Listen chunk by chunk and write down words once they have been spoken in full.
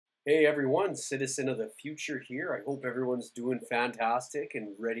Hey everyone, citizen of the future here. I hope everyone's doing fantastic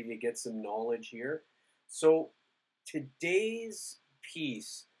and ready to get some knowledge here. So, today's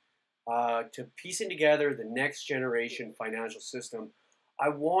piece, to piecing together the next generation financial system, I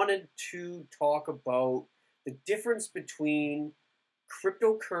wanted to talk about the difference between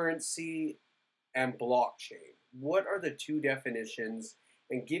cryptocurrency and blockchain. What are the two definitions?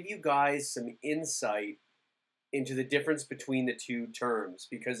 And give you guys some insight into the difference between the two terms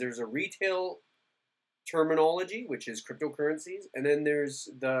because there's a retail terminology, which is cryptocurrencies, and then there's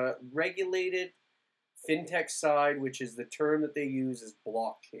the regulated fintech side, which is the term that they use as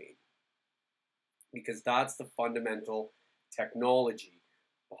blockchain, because that's the fundamental technology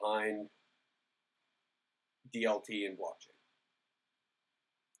behind DLT and blockchain.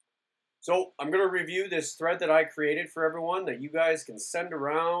 So I'm going to review this thread that I created for everyone that you guys can send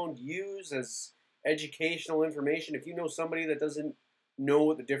around, use as educational information. If you know somebody that doesn't know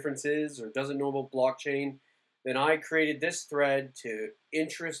what the difference is or doesn't know about blockchain, then I created this thread to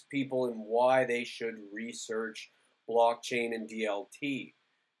interest people in why they should research blockchain and DLT.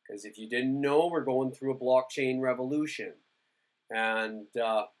 Because if you didn't know, we're going through a blockchain revolution. And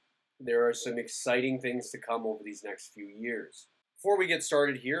there are some exciting things to come over these next few years. Before we get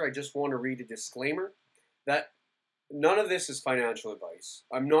started here, I just want to read a disclaimer that none of this is financial advice.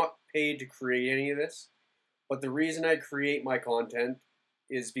 I'm not paid to create any of this, but the reason I create my content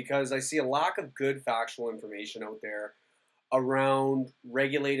is because I see a lack of good factual information out there around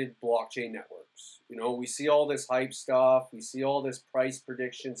regulated blockchain networks. You know, we see all this hype stuff, we see all this price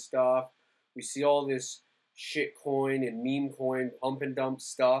prediction stuff, we see all this shitcoin and meme coin pump and dump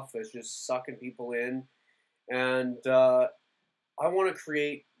stuff that's just sucking people in. And I want to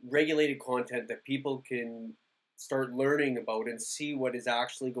create regulated content that people can start learning about and see what is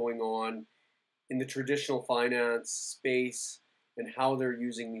actually going on in the traditional finance space and how they're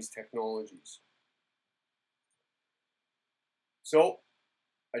using these technologies. So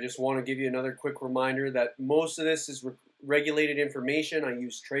I just want to give you another quick reminder that most of this is regulated information. I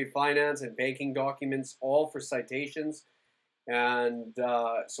use trade finance and banking documents all for citations. And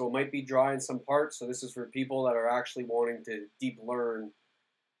so it might be dry in some parts. So this is for people that are actually wanting to deep learn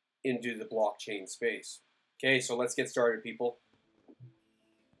into the blockchain space. Okay, so let's get started, people.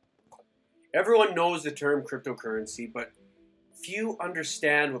 Everyone knows the term cryptocurrency, but few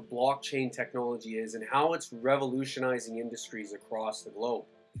understand what blockchain technology is and how it's revolutionizing industries across the globe.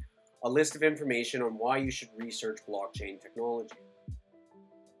 A list of information on why you should research blockchain technology.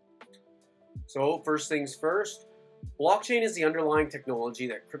 So first things first, blockchain is the underlying technology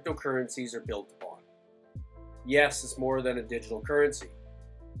that cryptocurrencies are built upon. Yes, it's more than a digital currency.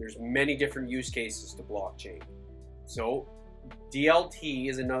 There's many different use cases to blockchain. So DLT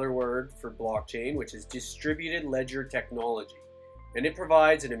is another word for blockchain, which is distributed ledger technology. And it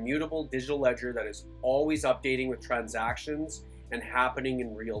provides an immutable digital ledger that is always updating with transactions and happening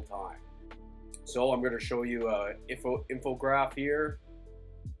in real time. So I'm going to show you an infograph here.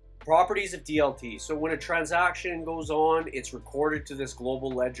 Properties of DLT. So when a transaction goes on, it's recorded to this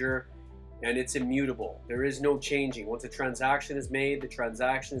global ledger and it's immutable. There is no changing. Once a transaction is made, the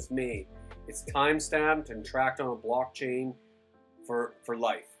transaction is made. It's time-stamped and tracked on a blockchain for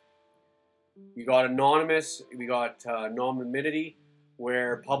life. You got anonymous, we got anonymity,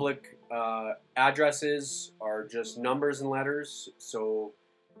 where public addresses are just numbers and letters, so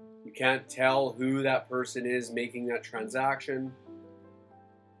you can't tell who that person is making that transaction.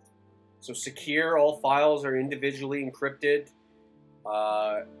 So secure, all files are individually encrypted,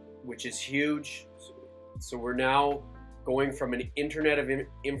 which is huge. So we're now going from an internet of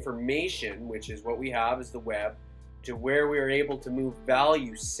information, which is what we have as the web, to where we are able to move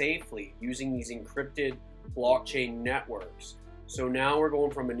value safely using these encrypted blockchain networks. So now we're going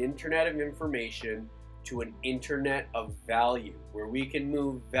from an internet of information to an internet of value, where we can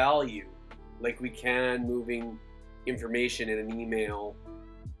move value like we can moving information in an email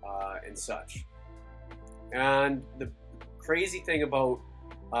and such. And the crazy thing about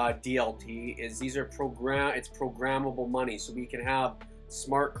DLT is these are it's programmable money, so we can have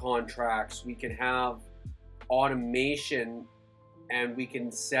smart contracts, we can have automation, and we can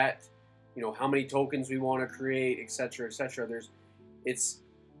set, you know, how many tokens we want to create, etc., etc.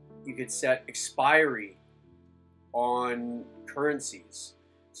 You could set expiry on currencies.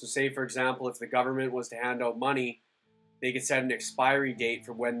 So say, for example, if the government was to hand out money, they could set an expiry date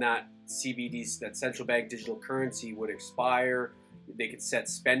for when that CBD, that central bank digital currency, would expire. They could set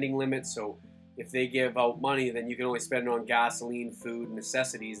spending limits. So if they give out money, then you can only spend it on gasoline, food, and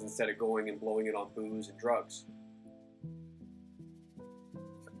necessities instead of going and blowing it on booze and drugs.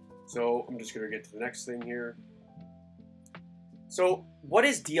 So I'm just going to get to the next thing here. So what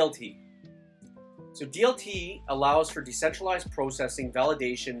is DLT? So DLT allows for decentralized processing,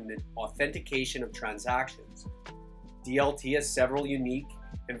 validation, and authentication of transactions. DLT has several unique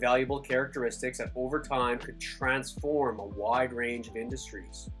and valuable characteristics that over time could transform a wide range of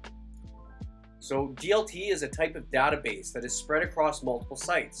industries. So DLT is a type of database that is spread across multiple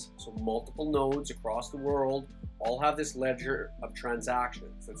sites. So multiple nodes across the world all have this ledger of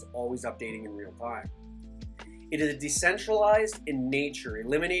transactions that's always updating in real time. It is decentralized in nature,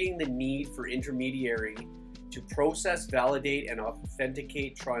 eliminating the need for intermediary to process, validate, and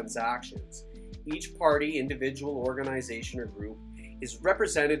authenticate transactions. Each party, individual, organization, or group is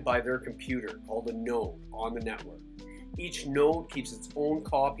represented by their computer, called a node, on the network. Each node keeps its own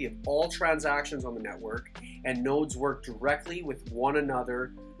copy of all transactions on the network, and nodes work directly with one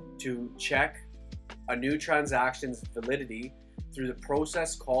another to check a new transaction's validity through the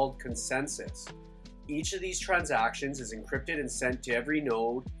process called consensus. Each of these transactions is encrypted and sent to every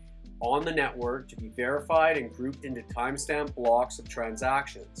node on the network to be verified and grouped into timestamp blocks of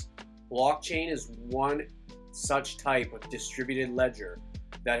transactions. Blockchain is one such type of distributed ledger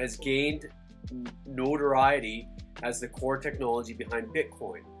that has gained notoriety as the core technology behind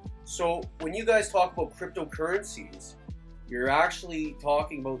Bitcoin. So when you guys talk about cryptocurrencies, you're actually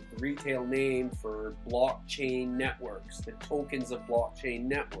talking about the retail name for blockchain networks, the tokens of blockchain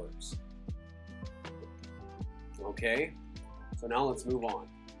networks. Okay, so now let's move on.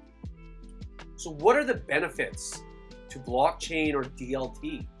 So what are the benefits to blockchain or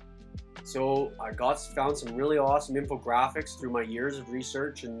DLT? So I found some really awesome infographics through my years of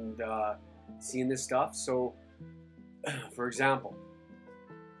research and seeing this stuff. So for example,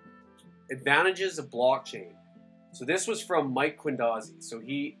 advantages of blockchain. So this was from Mike Quindazzi. So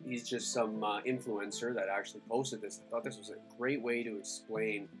he's just some influencer that actually posted this. I thought this was a great way to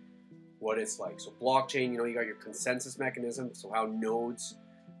explain what it's like. So blockchain, you got your consensus mechanism, so how nodes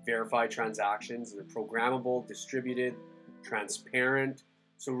verify transactions. They're programmable, distributed, transparent.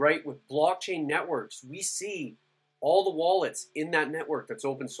 So right, with blockchain networks, we see all the wallets in that network that's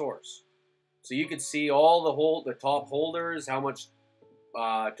open source. So you could see all the top holders, how much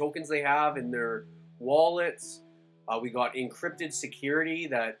tokens they have in their wallets. We got encrypted security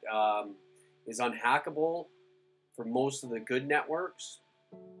that is unhackable for most of the good networks.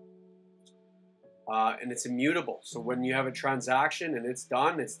 And it's immutable. So when you have a transaction and it's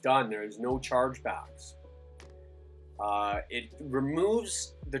done, it's done. There is no chargebacks. It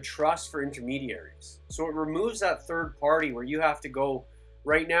removes the trust for intermediaries. So it removes that third party where you have to go.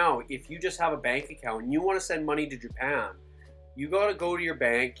 Right now, if you just have a bank account and you want to send money to Japan, you got to go to your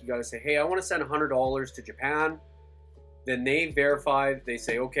bank. You got to say, hey, I want to send $100 to Japan. Then they verify. They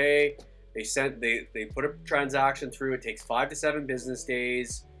say, okay. They put a transaction through. It takes 5 to 7 business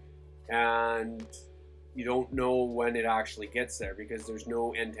days. And you don't know when it actually gets there because there's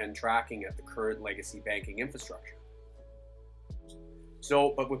no end-to-end tracking at the current legacy banking infrastructure.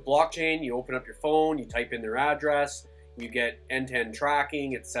 So, but with blockchain, you open up your phone, you type in their address, you get end-to-end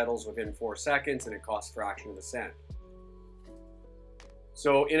tracking, it settles within 4 seconds, and it costs a fraction of a cent.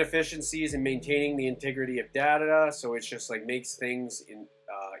 So inefficiencies in maintaining the integrity of data, so it's just like makes things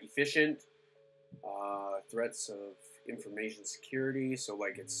efficient. Threats of information security, so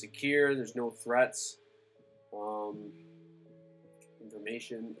like it's secure, there's no threats.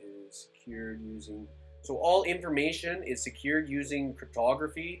 Information is secured using, so all information is secured using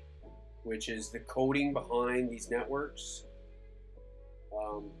cryptography, which is the coding behind these networks.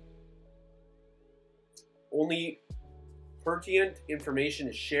 Only pertinent information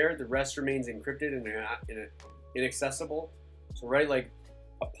is shared, the rest remains encrypted and inaccessible. So right, like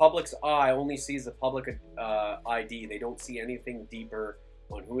a public's eye only sees the public ID. They don't see anything deeper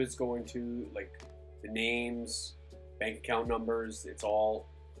on who it's going to, like the names, bank account numbers. It's all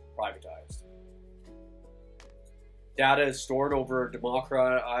privatized. Data is stored over a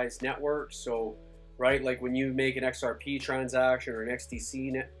democratized network. So, right, like when you make an XRP transaction or an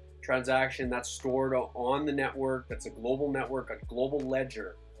XDC transaction, that's stored on the network. That's a global network, a global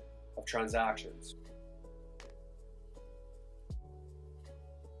ledger of transactions.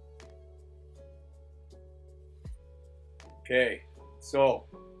 Okay, so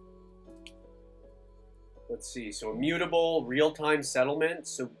let's see. So immutable real-time settlement.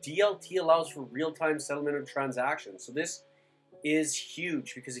 So DLT allows for real-time settlement of transactions. So this is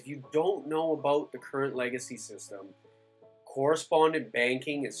huge because if you don't know about the current legacy system, correspondent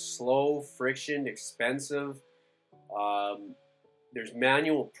banking is slow, friction, expensive. There's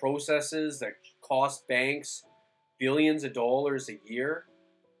manual processes that cost banks billions of dollars a year,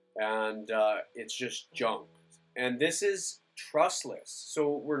 and it's just junk. And this is trustless.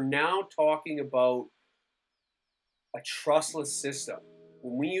 So we're now talking about a trustless system.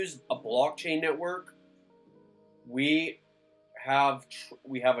 When we use a blockchain network, we have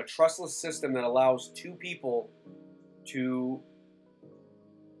a trustless system that allows two people to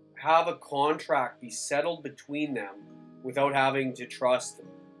have a contract be settled between them without having to trust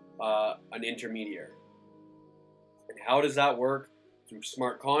an intermediary. And how does that work? Through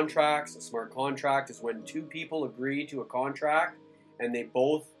smart contracts. A smart contract is when two people agree to a contract and they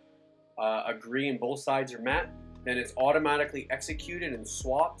both agree and both sides are met, then it's automatically executed and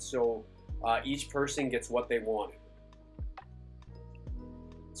swapped, so each person gets what they wanted.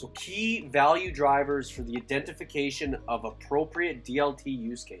 So key value drivers for the identification of appropriate DLT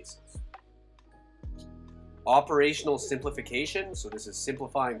use cases. Operational simplification, so this is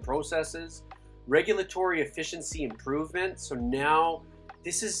simplifying processes. Regulatory efficiency improvement, so now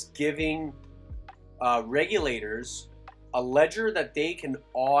this is giving regulators a ledger that they can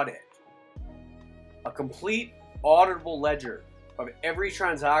audit. A complete auditable ledger of every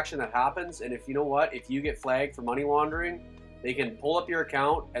transaction that happens, and if you know what, if you get flagged for money laundering, they can pull up your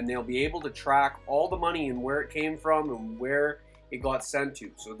account and they'll be able to track all the money and where it came from and where it got sent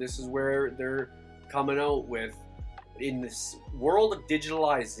to. So this is where they're coming out with, in this world of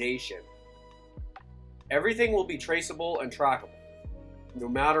digitalization, everything will be traceable and trackable, no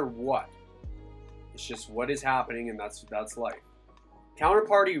matter what. It's just what is happening, and that's life.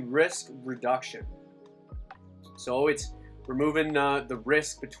 Counterparty risk reduction. So it's removing the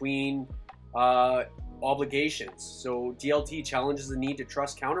risk between obligations. So DLT challenges the need to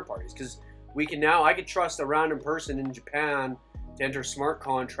trust counterparties, because I could trust a random person in Japan to enter a smart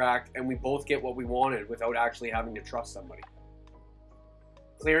contract and we both get what we wanted without actually having to trust somebody.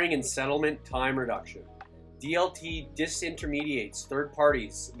 Clearing and settlement time reduction. DLT disintermediates third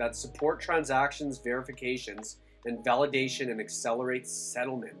parties that support transactions, verifications, and validation, and accelerates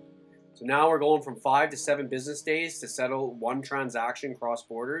settlement. So now we're going from 5 to 7 business days to settle one transaction cross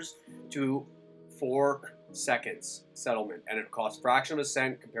borders to 4 seconds settlement, and it costs a fraction of a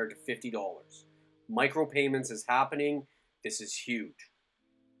cent compared to $50. Micropayments is happening. This is huge.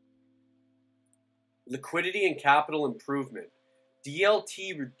 Liquidity and capital improvement.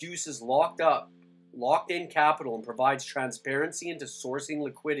 DLT reduces locked-in capital and provides transparency into sourcing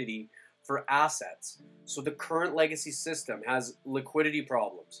liquidity for assets. So the current legacy system has liquidity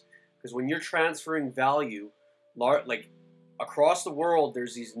problems, because when you're transferring value, like across the world,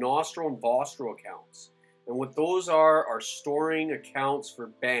 there's these Nostro and Vostro accounts. And what those are storing accounts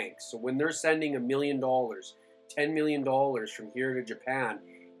for banks. So when they're sending $1 million, $10 million from here to Japan,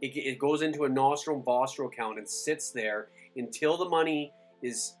 it goes into a Nostro and Vostro account and sits there until the money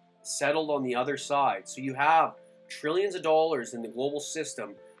is settled on the other side. So you have trillions of dollars in the global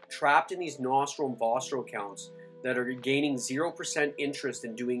system trapped in these Nostro and Vostro accounts that are gaining 0% interest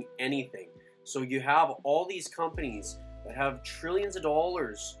in doing anything. So you have all these companies that have trillions of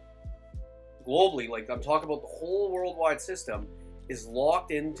dollars globally, like I'm talking about the whole worldwide system, is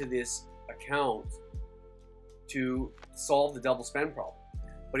locked into this account to solve the double spend problem.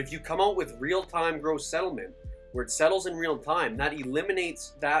 But if you come out with real-time gross settlement, where it settles in real time, that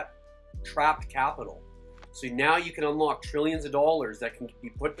eliminates that trapped capital. So now you can unlock trillions of dollars that can be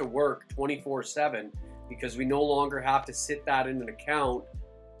put to work 24/7, because we no longer have to sit that in an account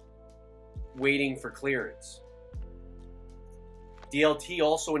waiting for clearance. DLT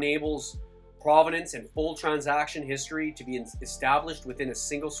also enables provenance and full transaction history to be established within a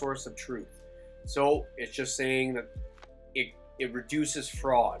single source of truth. So it's just saying that it reduces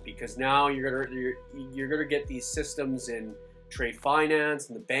fraud, because now you're gonna get these systems in trade finance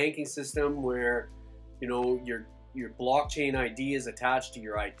and the banking system where, you know, your blockchain ID is attached to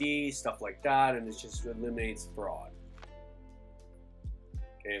your ID, stuff like that, and it just eliminates fraud.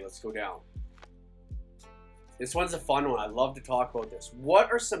 Okay, let's go down. This one's a fun one. I love to talk about this.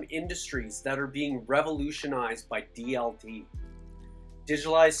 What are some industries that are being revolutionized by DLT?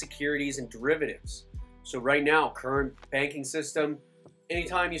 Digitalized securities and derivatives. So right now, current banking system,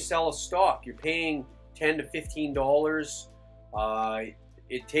 anytime you sell a stock, you're paying $10 to $15.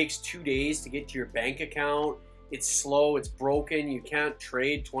 It takes 2 days to get to your bank account. It's slow, it's broken, you can't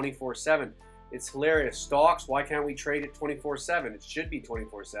trade 24/7. It's hilarious. Stocks, why can't we trade it 24/7? It should be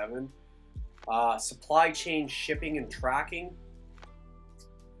 24/7. Supply chain shipping and tracking.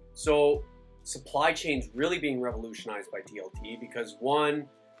 So supply chain's really being revolutionized by DLT because one,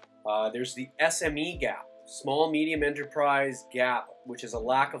 there's the SME gap, small medium enterprise gap, which is a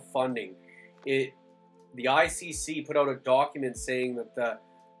lack of funding. The ICC put out a document saying that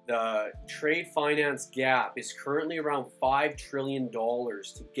the trade finance gap is currently around $5 trillion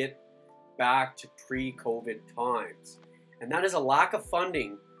to get back to pre-COVID times. And that is a lack of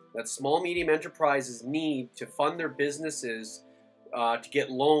funding that small medium enterprises need to fund their businesses, to get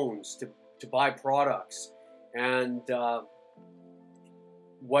loans, to buy products. And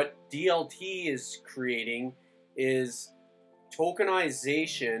what DLT is creating is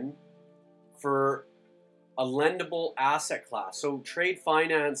tokenization for a lendable asset class. So trade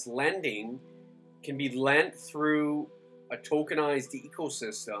finance lending can be lent through a tokenized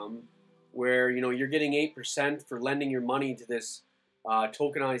ecosystem where, you know, you're getting 8% for lending your money to this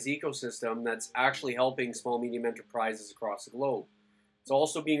tokenized ecosystem that's actually helping small medium enterprises across the globe. It's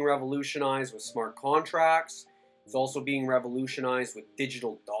also being revolutionized with smart contracts. It's also being revolutionized with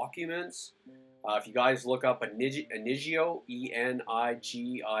digital documents. If you guys look up Enigio,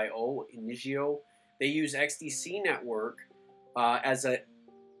 E-N-I-G-I-O, Enigio, they use XDC network as a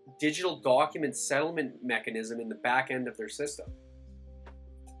digital document settlement mechanism in the back end of their system.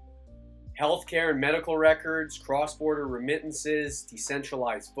 Healthcare and medical records, cross-border remittances,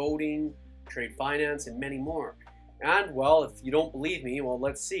 decentralized voting, trade finance, and many more. And, well, if you don't believe me, well,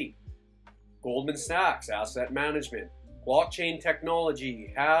 let's see. Goldman Sachs, asset management. Blockchain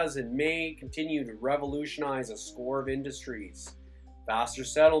technology has and may continue to revolutionize a score of industries. Faster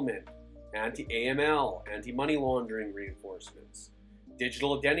settlement, anti-AML, anti-money laundering reinforcements.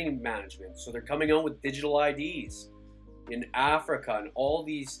 Digital identity management. So they're coming out with digital IDs. In Africa and all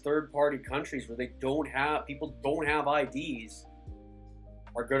these third-party countries where people don't have IDs,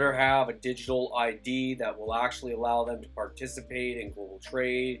 are going to have a digital ID that will actually allow them to participate in global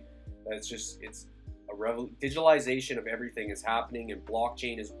trade. It's a digitalization of everything is happening, and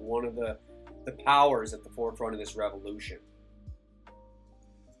blockchain is one of the powers at the forefront of this revolution.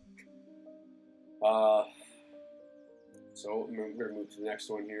 So I'm going to move to the next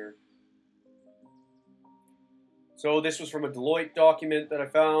one here. So this was from a Deloitte document that I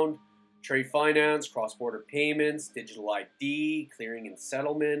found. Trade finance, cross-border payments, digital ID, clearing and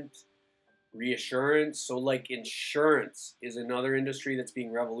settlement, reassurance. So like insurance is another industry that's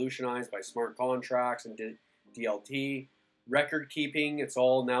being revolutionized by smart contracts and DLT. Record keeping, it's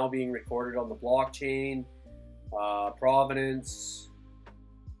all now being recorded on the blockchain. Provenance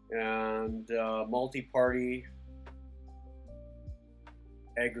and multi-party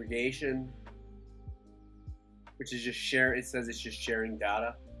aggregation, which is just share. It says it's just sharing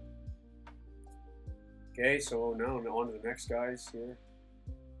data. Okay, so now on to the next guys here.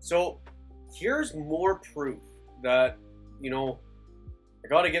 So here's more proof that, you know, I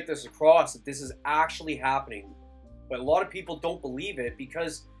got to get this across, that this is actually happening. But a lot of people don't believe it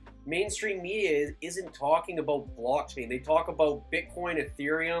because mainstream media isn't talking about blockchain. They talk about Bitcoin,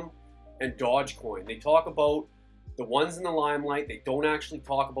 Ethereum, and Dogecoin. They talk about the ones in the limelight. They don't actually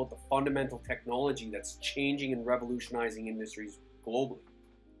talk about the fundamental technology that's changing and revolutionizing industries globally.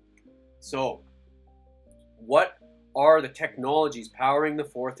 So, what are the technologies powering the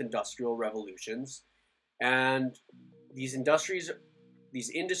fourth industrial revolutions? And these industries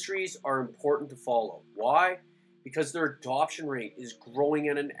are important to follow. Why? Because their adoption rate is growing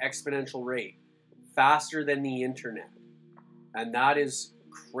at an exponential rate, faster than the internet. And that is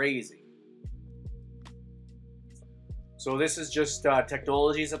crazy. So this is just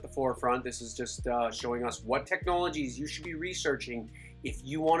technologies at the forefront. This is just showing us what technologies you should be researching if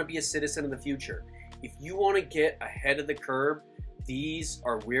you want to be a citizen of the future. If you want to get ahead of the curve, these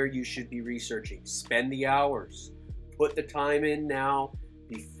are where you should be researching. Spend the hours. Put the time in now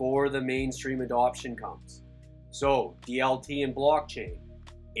before the mainstream adoption comes. So, DLT and blockchain,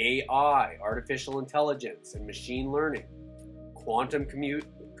 AI, artificial intelligence and machine learning, quantum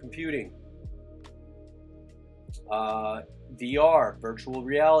computing, VR, virtual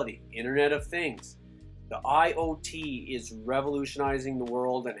reality, Internet of Things. The IoT is revolutionizing the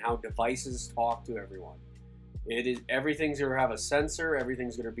world and how devices talk to everyone. Everything's going to have a sensor,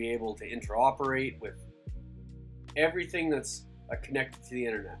 everything's going to be able to interoperate with everything that's connected to the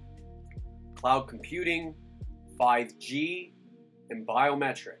internet. Cloud computing, 5G, and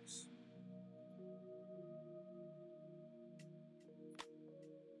biometrics.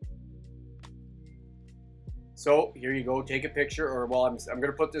 So here you go. Take a picture, or well, I'm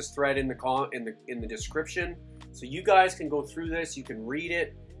going to put this thread in the description, so you guys can go through this. You can read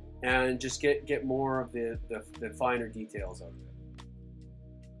it and just get more of the finer details out of it.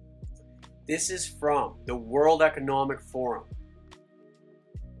 This is from the World Economic Forum,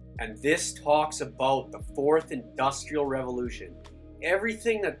 and this talks about the fourth industrial revolution.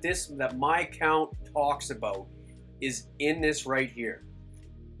 Everything that my account talks about is in this right here.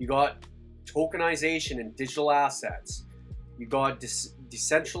 You got tokenization and digital assets. You got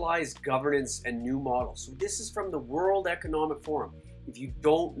decentralized governance and new models. So this is from the World Economic Forum. If you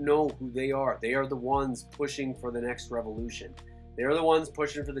don't know who they are the ones pushing for the next revolution. They're the ones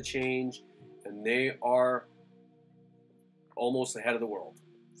pushing for the change, and they are almost ahead of the world.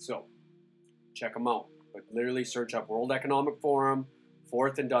 So check them out. But literally search up World Economic Forum,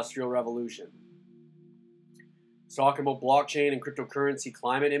 Fourth Industrial Revolution. It's talking about blockchain and cryptocurrency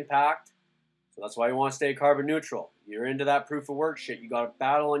climate impact. So that's why you want to stay carbon neutral. You're into that proof of work shit. You got a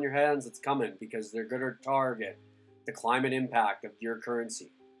battle on your hands that's coming because they're going to target the climate impact of your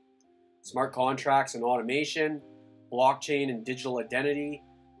currency. Smart contracts and automation, blockchain and digital identity,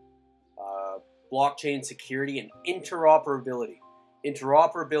 blockchain security and interoperability.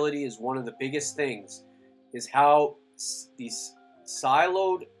 Interoperability is one of the biggest things, is how these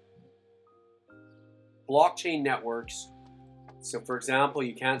siloed blockchain networks, so for example,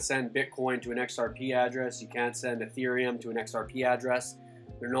 you can't send Bitcoin to an XRP address, you can't send Ethereum to an XRP address,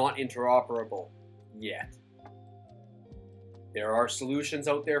 they're not interoperable yet. There are solutions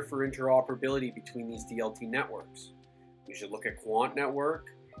out there for interoperability between these DLT networks. You should look at Quant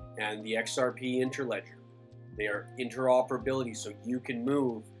Network and the XRP Interledger. They are interoperability, so you can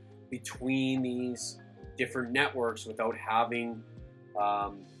move between these different networks without having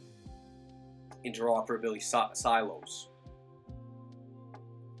interoperability silos.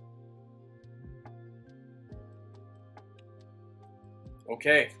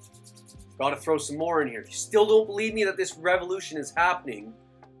 Okay, got to throw some more in here. If you still don't believe me that this revolution is happening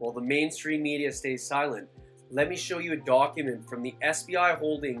while the mainstream media stays silent, let me show you a document from the SBI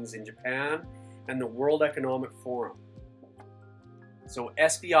Holdings in Japan and the World Economic Forum. So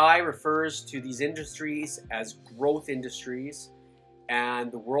SBI refers to these industries as growth industries,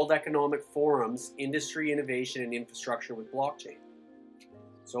 and the World Economic Forum's industry, innovation, and infrastructure with blockchain.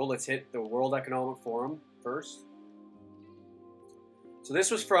 So let's hit the World Economic Forum first. So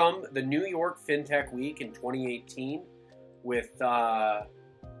this was from the New York FinTech Week in 2018 with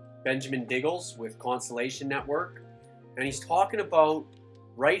Benjamin Diggles with Constellation Network. And he's talking about,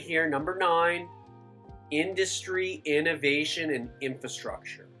 right here, number 9, industry, innovation, and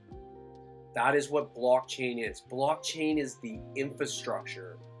infrastructure. That is what blockchain is. Blockchain is the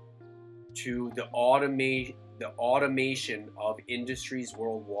infrastructure to the automation of industries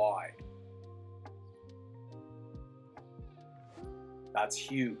worldwide. That's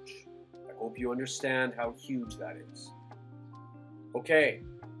huge. I hope you understand how huge that is. Okay,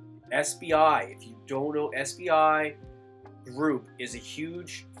 SBI, if you don't know, SBI Group is a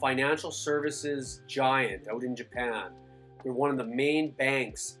huge financial services giant out in Japan. They're one of the main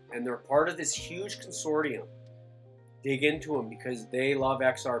banks, and they're part of this huge consortium. Dig into them because they love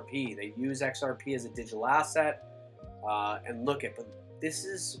XRP. They use XRP as a digital asset. And look at, but this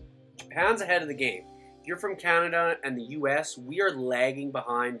is, Japan's ahead of the game. If you're from Canada and the US, we are lagging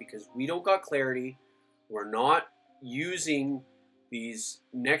behind because we don't got clarity. We're not using these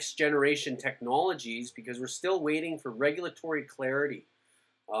next generation technologies because we're still waiting for regulatory clarity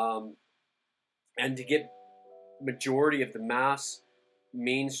and to get majority of the mass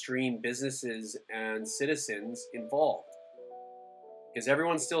mainstream businesses and citizens involved, because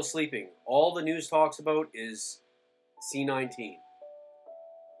everyone's still sleeping. All the news talks about is C19.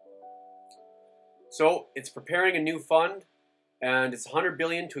 So it's preparing a new fund, and it's $100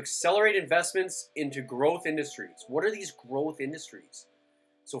 billion to accelerate investments into growth industries. What are these growth industries?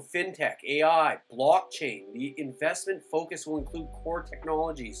 So fintech, AI, blockchain. The investment focus will include core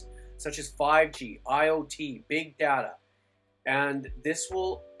technologies such as 5G, IoT, big data. And this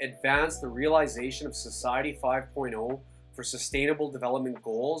will advance the realization of Society 5.0 for sustainable development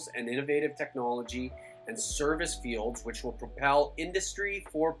goals and innovative technology and service fields, which will propel Industry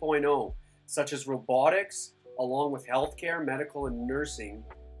 4.0, such as robotics, along with healthcare, medical and nursing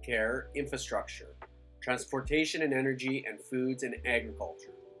care, infrastructure, transportation and energy, and foods and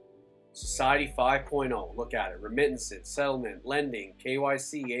agriculture. Society 5.0, look at it, remittances, settlement, lending,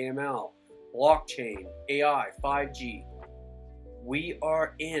 KYC, AML, blockchain, AI, 5G. We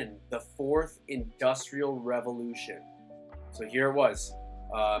are in the 4th industrial revolution. So here it was,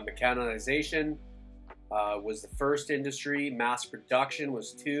 mechanization was the first industry, mass production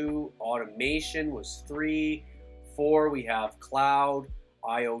was 2, automation was 3, 4 we have cloud,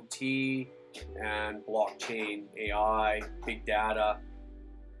 IoT, and blockchain, AI, big data,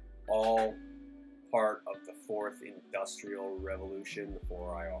 all part of the 4th industrial revolution, the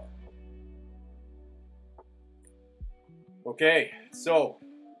 4IR. Okay, so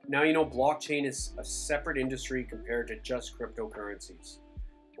now you know blockchain is a separate industry compared to just cryptocurrencies.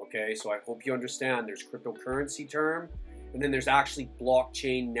 Okay, so I hope you understand there's cryptocurrency term, and then there's actually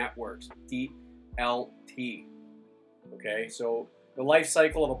blockchain networks, DLT. Okay, so the life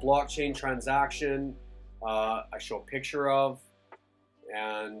cycle of a blockchain transaction, I show a picture of,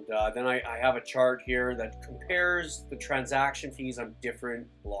 And then I have a chart here that compares the transaction fees on different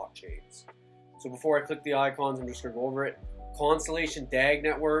blockchains. So before I click the icons, I'm just going to go over it. Constellation DAG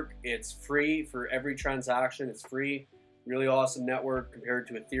network, it's free for every transaction. It's free. Really awesome network compared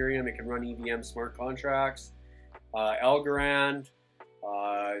to Ethereum. It can run EVM smart contracts. Algorand,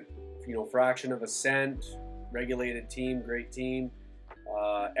 fraction of a cent, regulated team, great team.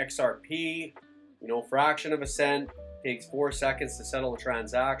 XRP, fraction of a cent, takes 4 seconds to settle a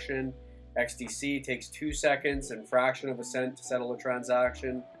transaction. XDC takes 2 seconds and fraction of a cent to settle a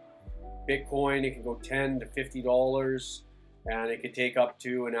transaction. Bitcoin, it can go $10 to $50, and it could take up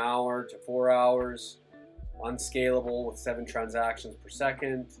to an hour to 4 hours. Unscalable with 7 transactions per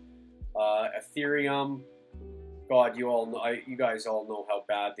second. Ethereum, God, you guys all know how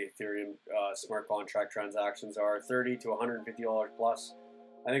bad the Ethereum smart contract transactions are. $30 to $150 plus.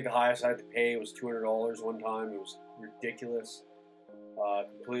 I think the highest I had to pay was $200 one time. It was ridiculous,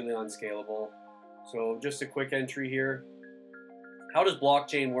 completely unscalable. So just a quick entry here. How does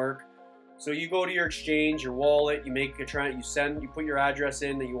blockchain work? So you go to your exchange, your wallet, you make a you put your address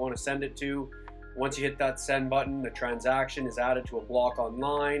in that you want to send it to. Once you hit that send button, the transaction is added to a block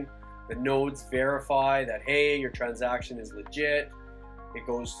online. The nodes verify that, hey, your transaction is legit. It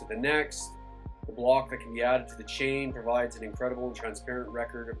goes to the next. The block that can be added to the chain provides an incredible and transparent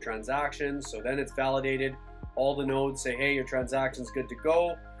record of transactions. So then it's validated. All the nodes say, hey, your transaction's good to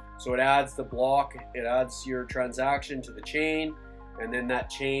go. So it adds the block, it adds your transaction to the chain, and then that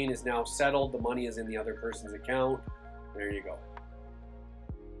chain is now settled. The money is in the other person's account. There you go.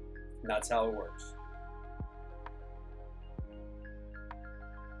 And that's how it works.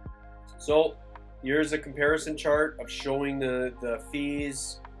 So here's a comparison chart of showing the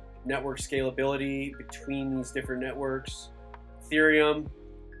fees, network scalability between these different networks. Ethereum,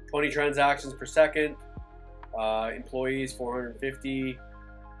 20 transactions per second. Employees, 450.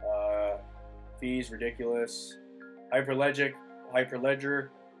 Fees, ridiculous. Hyperledger,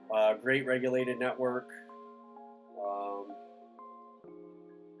 great regulated network.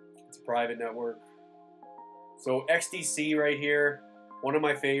 It's a private network. So XDC right here, one of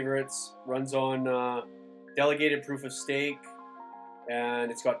my favorites, runs on delegated proof of stake, and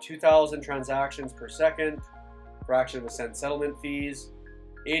it's got 2,000 transactions per second, fraction of a cent settlement fees.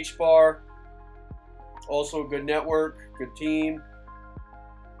 HBAR, also a good network, good team.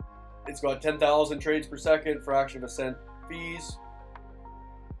 It's got 10,000 trades per second, fraction of a cent fees.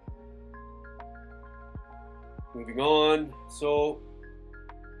 Moving on. So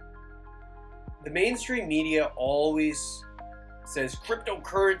the mainstream media always says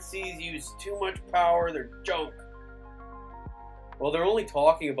cryptocurrencies use too much power, they're junk. Well, they're only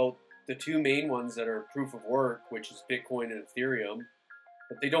talking about the two main ones that are proof of work, which is Bitcoin and Ethereum,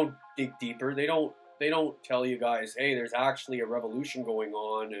 but they don't dig deeper. They don't tell you guys, hey, there's actually a revolution going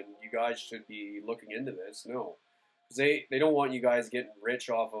on and you guys should be looking into this. No, because they don't want you guys getting rich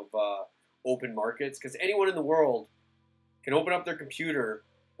off of open markets, because anyone in the world can open up their computer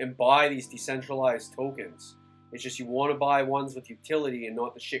and buy these decentralized tokens. It's just you want to buy ones with utility and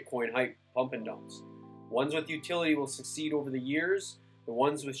not the shitcoin hype pump and dumps. Ones with utility will succeed over the years. The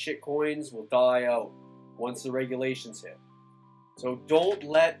ones with shitcoins will die out once the regulations hit. So don't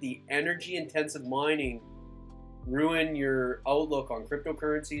let the energy-intensive mining ruin your outlook on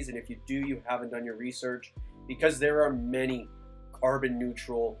cryptocurrencies. And if you do, you haven't done your research, because there are many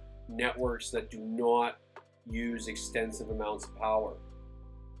carbon-neutral networks that do not use extensive amounts of power.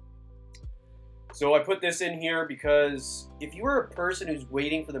 So I put this in here because if you are a person who's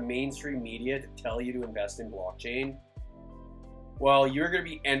waiting for the mainstream media to tell you to invest in blockchain, well, you're going to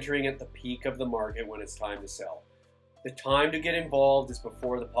be entering at the peak of the market when it's time to sell. The time to get involved is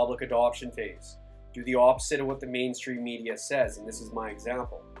before the public adoption phase. Do the opposite of what the mainstream media says, and this is my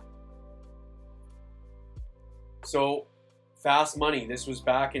example. So, fast money. This was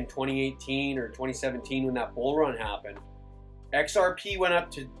back in 2018 or 2017 when that bull run happened. XRP went up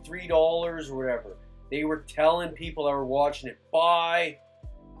to $3 or whatever. They were telling people that were watching it, buy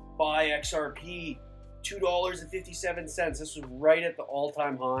XRP, $2.57. This was right at the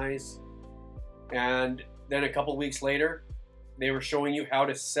all-time highs. And then a couple weeks later, they were showing you how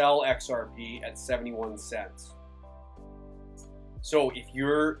to sell XRP at 71 cents. So if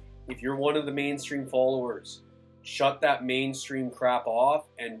you're one of the mainstream followers, shut that mainstream crap off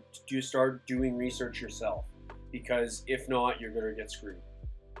and do start doing research yourself. Because if not, you're going to get screwed.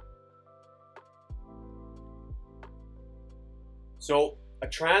 So a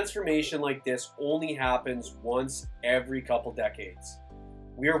transformation like this only happens once every couple decades.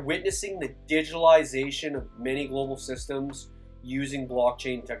 We are witnessing the digitalization of many global systems using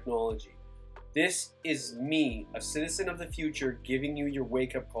blockchain technology. This is me, a citizen of the future, giving you your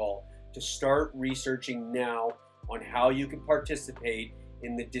wake-up call to start researching now on how you can participate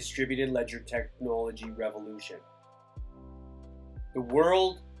in the distributed ledger technology revolution. The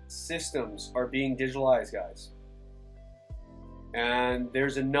world systems are being digitalized, guys. And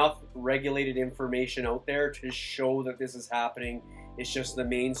there's enough regulated information out there to show that this is happening. It's just the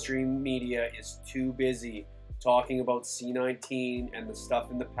mainstream media is too busy talking about C19 and the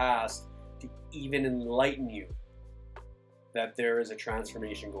stuff in the past to even enlighten you that there is a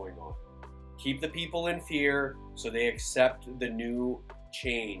transformation going on. Keep the people in fear so they accept the new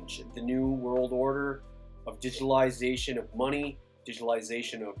change, the new world order of digitalization of money,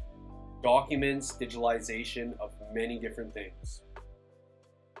 digitalization of documents, digitalization of many different things.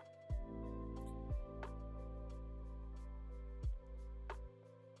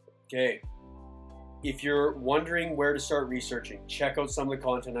 Okay, if you're wondering where to start researching, check out some of the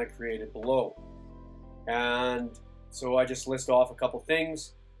content I created below. And so I just list off a couple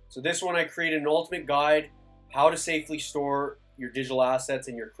things. So this one I created an ultimate guide, how to safely store your digital assets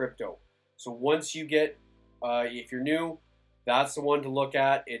and your crypto. So once you get, if you're new, that's the one to look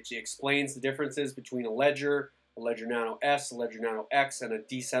at. It explains the differences between a Ledger Nano S, a Ledger Nano X, and a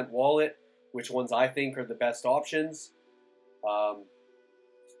Decent wallet, which ones I think are the best options.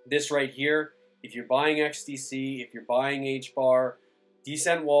 This right here, if you're buying XDC, if you're buying HBAR,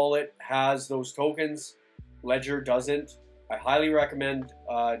 Decent wallet has those tokens. Ledger doesn't. I highly recommend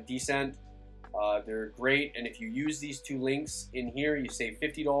Decent. They're great, and if you use these two links in here, you save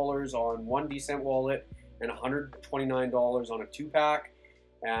 $50 on one Decent wallet and $129 on a 2-pack.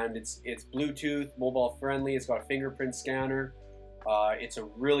 And it's Bluetooth, mobile friendly. It's got a fingerprint scanner. It's a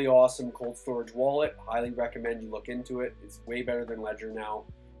really awesome cold storage wallet. Highly recommend you look into it. It's way better than Ledger now,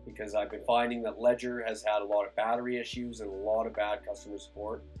 because I've been finding that Ledger has had a lot of battery issues and a lot of bad customer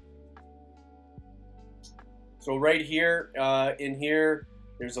support. So right here, in here,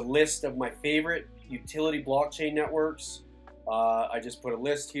 there's a list of my favorite utility blockchain networks. I just put a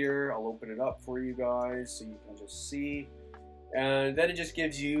list here. I'll open it up for you guys so you can just see. And then it just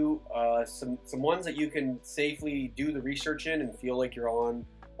gives you some ones that you can safely do the research in and feel like you're on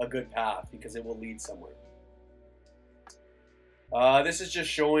a good path, because it will lead somewhere. This is just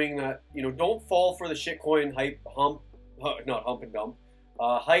showing that, you know, don't fall for the shitcoin hype,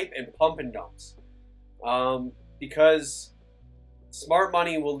 hype and pump and dumps. Because smart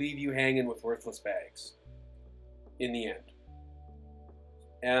money will leave you hanging with worthless bags in the end.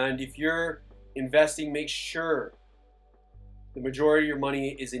 And if you're investing, make sure the majority of your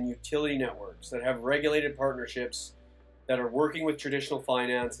money is in utility networks that have regulated partnerships that are working with traditional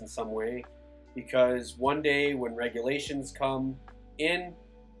finance in some way, because one day when regulations come in,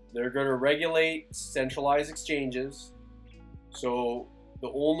 they're going to regulate centralized exchanges. So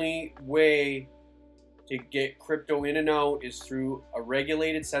the only way to get crypto in and out is through a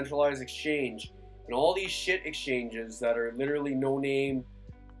regulated centralized exchange. And all these shit exchanges that are literally no name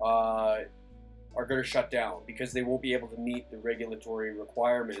are going to shut down because they won't be able to meet the regulatory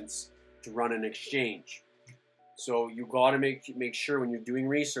requirements to run an exchange. So you got to make sure when you're doing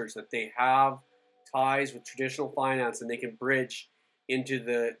research that they have ties with traditional finance and they can bridge into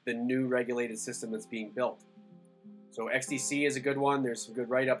the new regulated system that's being built. So XDC is a good one. There's some good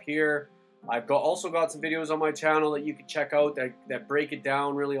write-up here. I've also got some videos on my channel that you can check out that break it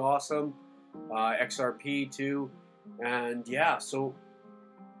down really awesome. XRP too. And yeah, so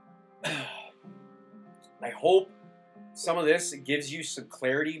I hope some of this gives you some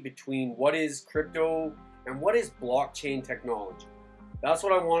clarity between what is crypto and what is blockchain technology. That's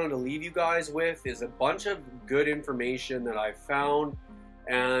what I wanted to leave you guys with, is a bunch of good information that I found,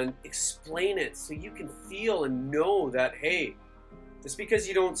 and explain it so you can feel and know that, hey, just because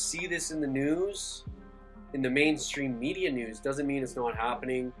you don't see this in the news, in the mainstream media news, doesn't mean it's not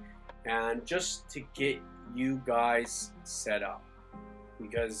happening. And just to get you guys set up,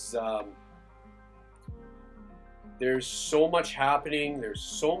 because there's so much happening, there's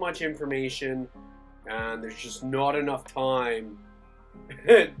so much information, and there's just not enough time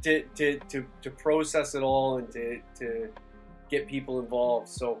to process it all and to get people involved.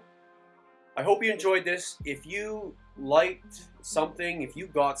 So I hope you enjoyed this. If you liked something, if you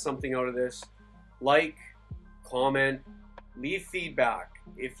got something out of this, like, comment, leave feedback.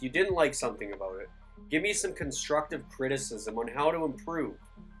 If you didn't like something about it, give me some constructive criticism on how to improve.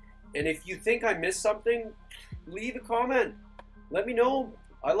 And if you think I missed something, leave a comment. Let me know.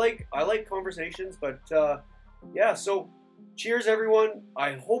 I like conversations, but yeah, so cheers everyone.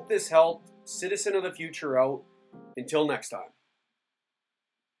 I hope this helped. Citizen of the future out. Until next time.